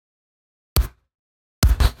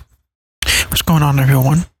What's going on,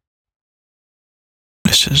 everyone?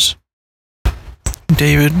 This is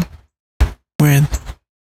David with,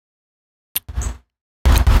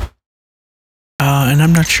 and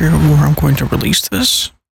I'm not sure where I'm going to release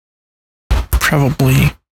this.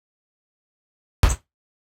 Probably,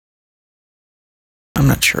 I'm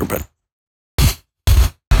not sure, but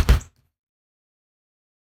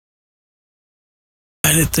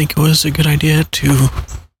I did think it was a good idea to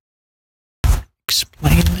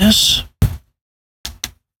explain this.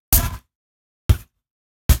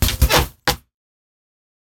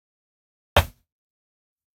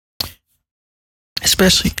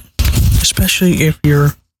 Especially if you're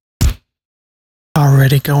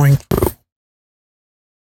already going through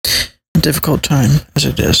a difficult time as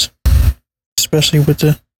it is, especially with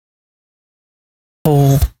the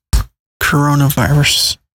whole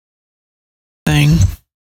coronavirus thing.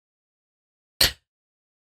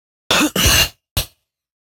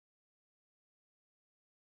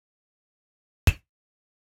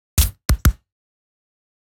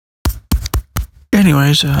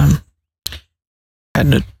 Anyways, had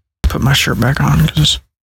to put my shirt back on because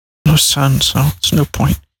no sun, so it's no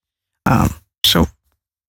point. So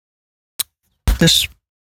this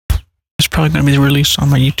is probably going to be released on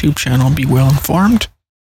my YouTube channel. Be well informed.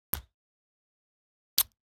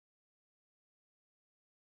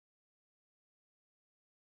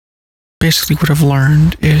 Basically, what I've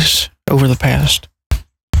learned is over the past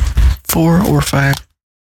 4 or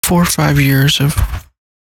 5 years of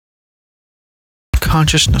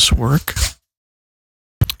consciousness work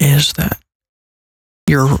is that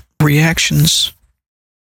your reactions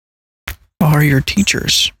are your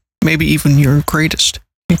teachers, maybe even your greatest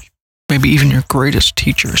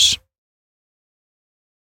teachers.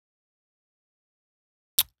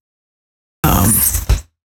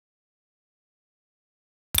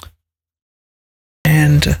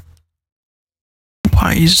 And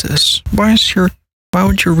why is this? Why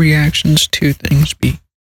would your reactions to things be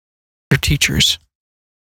your teachers?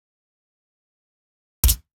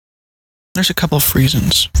 There's a couple of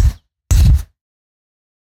reasons.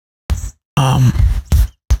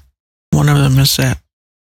 One of them is that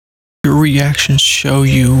your reactions show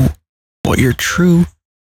you what your true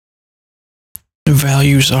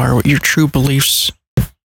values are, what your true beliefs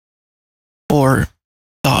or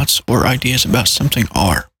thoughts or ideas about something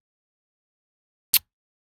are.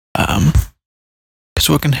 Because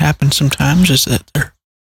what can happen sometimes is that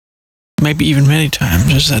maybe even many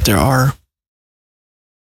times, is that there are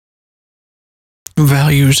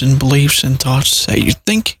values and beliefs and thoughts that you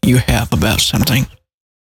think you have about something,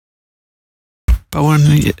 but when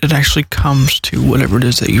it actually comes to whatever it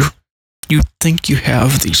is that you think you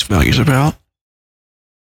have these values about,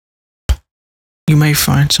 you may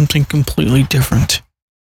find something completely different.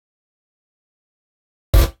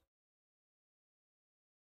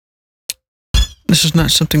 This is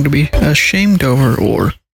not something to be ashamed over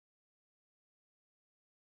or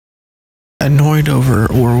annoyed over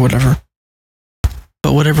or whatever.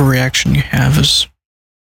 But whatever reaction you have is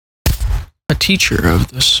a teacher of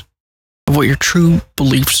this, of what your true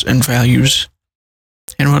beliefs and values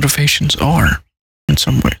and motivations are in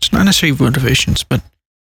some ways. Not necessarily motivations, but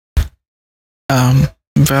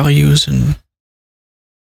values and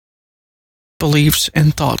beliefs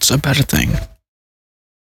and thoughts about a thing.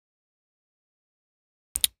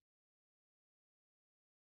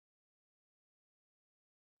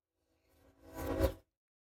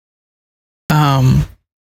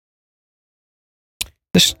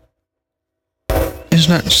 This is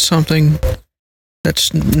not something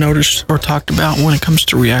that's noticed or talked about when it comes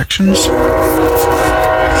to reactions.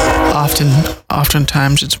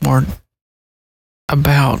 Oftentimes it's more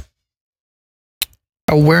about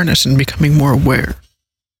awareness and becoming more aware.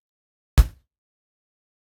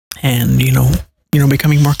 And,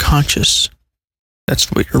 becoming more conscious.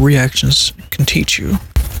 That's what your reactions can teach you.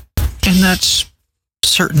 And that's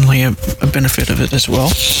certainly a benefit of it as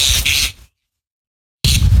well.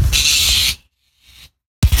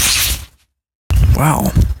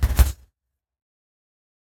 Wow.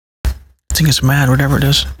 I think it's mad, whatever it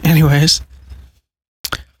is. Anyways.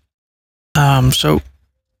 So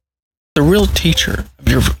the real teacher of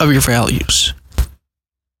your values,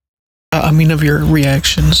 of your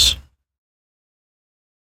reactions,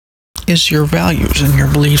 is your values and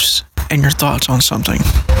your beliefs and your thoughts on something.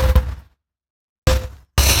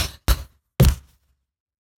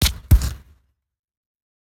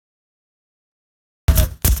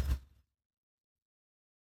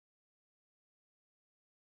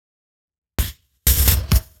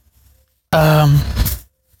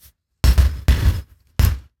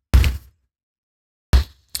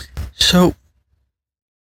 So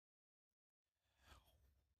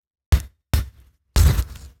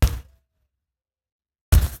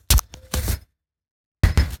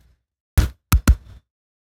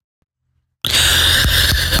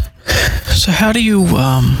So how do you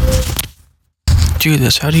do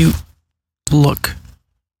this? How do you look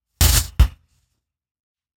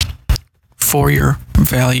for your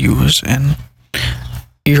values and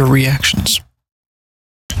your reactions?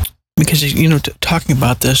 Because, talking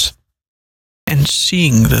about this and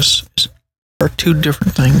seeing this are two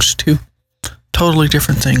different things, two totally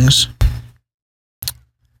different things.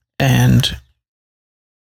 And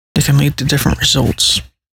they can lead to different results.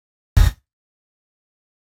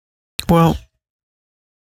 Well,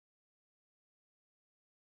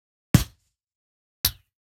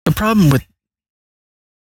 the problem with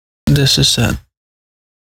this is that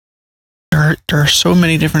there are so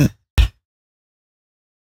many different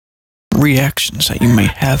reactions that you may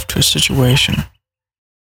have to a situation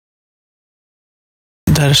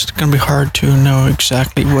that it's going to be hard to know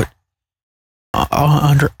exactly what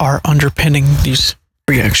are underpinning these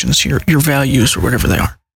reactions, your values or whatever they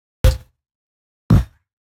are.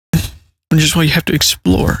 Which is why you have to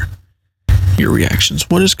explore your reactions.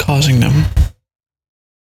 What is causing them?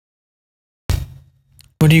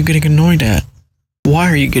 What are you getting annoyed at? Why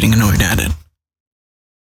are you getting annoyed at it?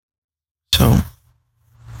 So,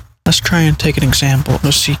 let's try and take an example.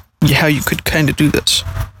 Let's see how you could kind of do this.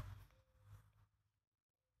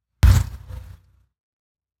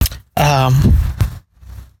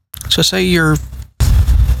 So say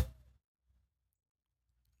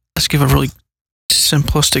let's give a really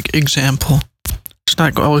simplistic example. It's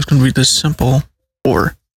not always going to be this simple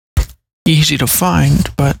or easy to find,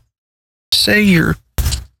 but say you're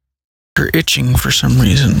itching for some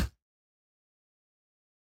reason.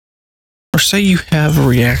 Or say you have a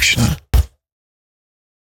reaction,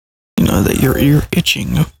 that you're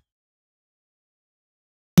itching. You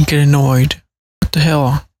get annoyed. What the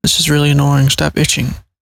hell? This is really annoying. Stop itching.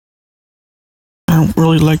 I don't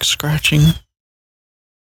really like scratching.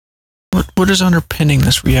 What is underpinning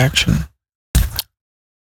this reaction?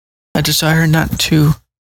 A desire not to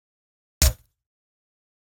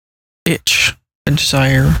itch. A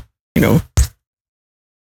desire,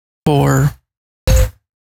 for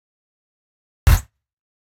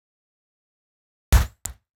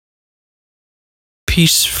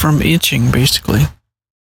peace from itching, basically.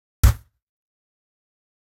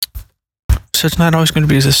 So it's not always going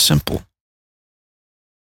to be this simple.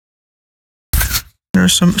 There are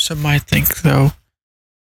some might think, though,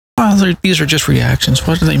 well, these are just reactions.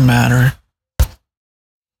 What do they matter?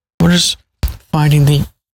 What does finding the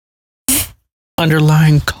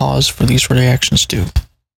underlying cause for these reactions do?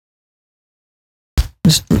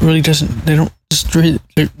 This really doesn't. There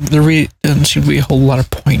really doesn't seem to be a whole lot of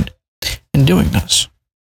point in doing this.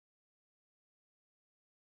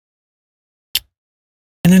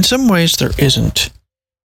 And in some ways, there isn't,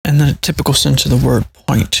 in the typical sense of the word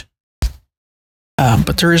point.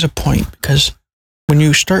 But there is a point, because when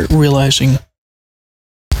you start realizing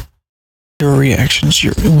your reactions,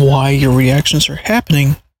 why your reactions are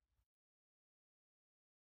happening,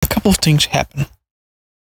 a couple of things happen.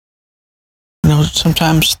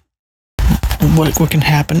 Sometimes what can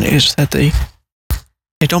happen is that they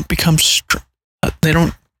don't become they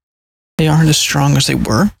aren't as strong as they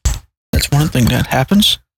were. That's one thing that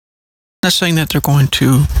happens. Not saying that they're going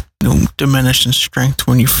to diminish in strength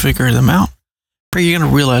when you figure them out, but you're going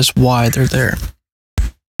to realize why they're there,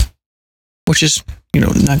 which is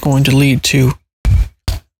not going to lead to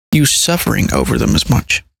you suffering over them as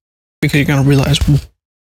much, because you're going to realize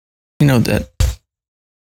that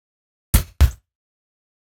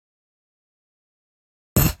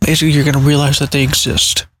basically you're going to realize that they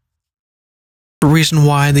exist. The reason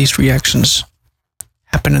why these reactions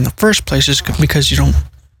happen in the first place is because you don't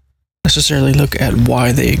necessarily look at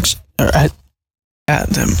why they at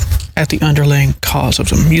them, at the underlying cause of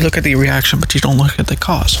them. You look at the reaction, but you don't look at the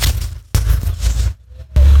cause.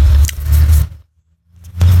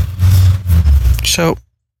 So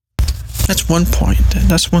that's one point.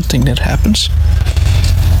 That's one thing that happens.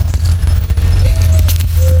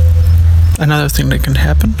 Another thing that can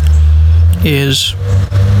happen is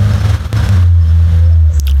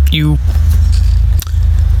you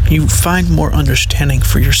find more understanding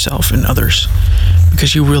for yourself and others,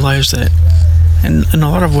 because you realize that in a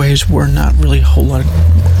lot of ways we're not really all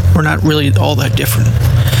that different.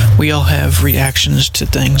 We all have reactions to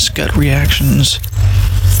things, gut reactions.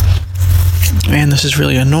 Man, this is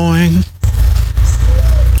really annoying.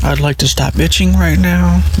 I'd like to stop itching right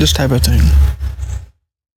now. This type of thing.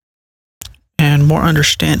 And more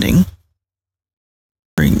understanding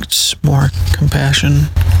brings more compassion,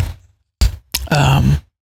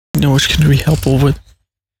 which can be helpful with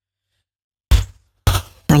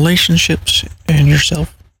relationships and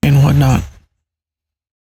yourself and whatnot.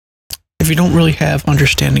 If you don't really have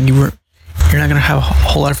understanding, you're you're not going to have a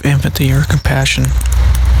whole lot of empathy or compassion.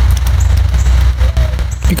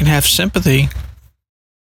 You can have sympathy,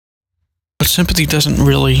 but sympathy doesn't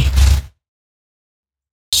really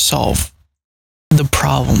solve the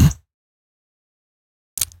problem.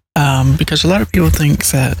 Because a lot of people think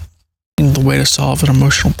that the way to solve an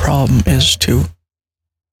emotional problem is to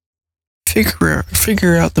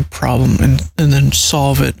figure out the problem and then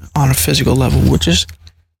solve it on a physical level, which is,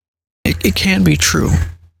 it can be true,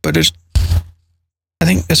 but I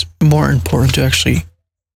think it's more important to actually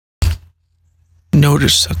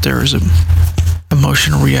notice that there is an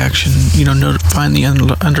emotional reaction, find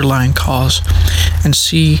the underlying cause and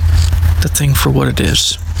see the thing for what it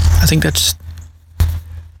is. I think that's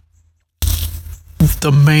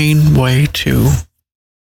the main way to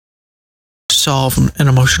solve an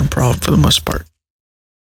emotional problem for the most part.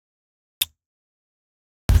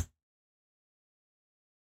 Of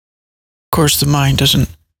course, the mind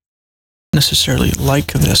doesn't necessarily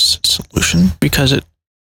like this solution because it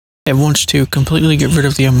wants to completely get rid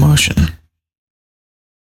of the emotion.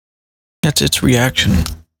 That's its reaction.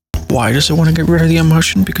 Why does it want to get rid of the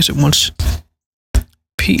emotion? Because it wants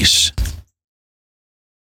peace.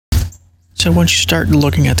 So once you start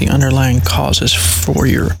looking at the underlying causes for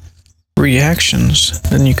your reactions,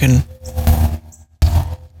 then you can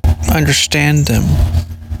understand them,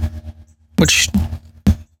 which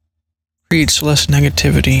creates less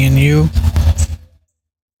negativity in you,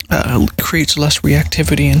 creates less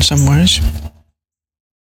reactivity in some ways.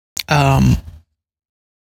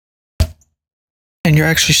 And you're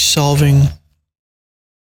actually solving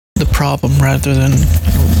the problem rather than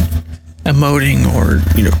emoting or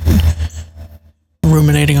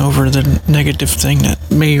ruminating over the negative thing that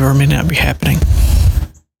may or may not be happening.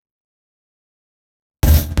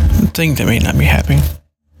 The thing that may not be happening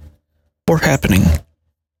or happening.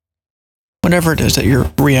 Whatever it is that you're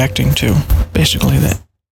reacting to, basically, that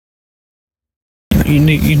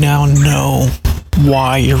you now know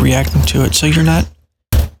why you're reacting to it, so you're not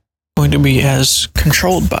going to be as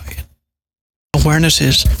controlled by it. Awareness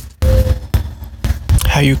is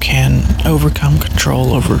how you can overcome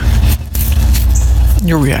control over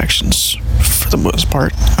your reactions for the most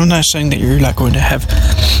part. I'm not saying that you're not going to have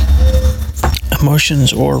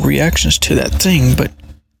emotions or reactions to that thing, but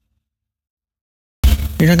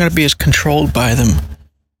you're not going to be as controlled by them.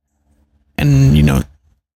 And, you're not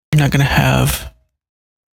going to have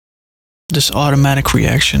this automatic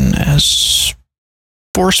reaction as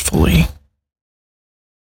forcefully.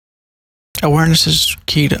 Awareness is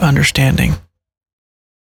key to understanding.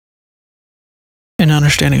 And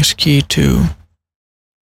understanding is key to,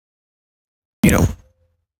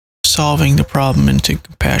 solving the problem into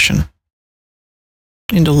compassion,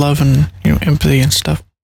 into love and, empathy and stuff.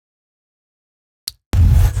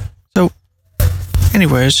 So,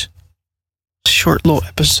 anyways, short little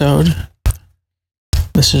episode.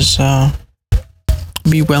 This is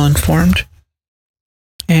Be Well Informed.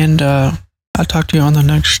 And I'll talk to you on the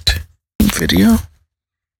next video.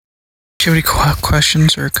 If you have any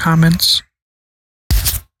questions or comments,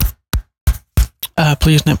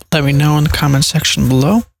 please let me know in the comment section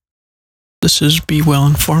below. This is Be Well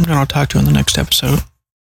Informed, and I'll talk to you in the next episode.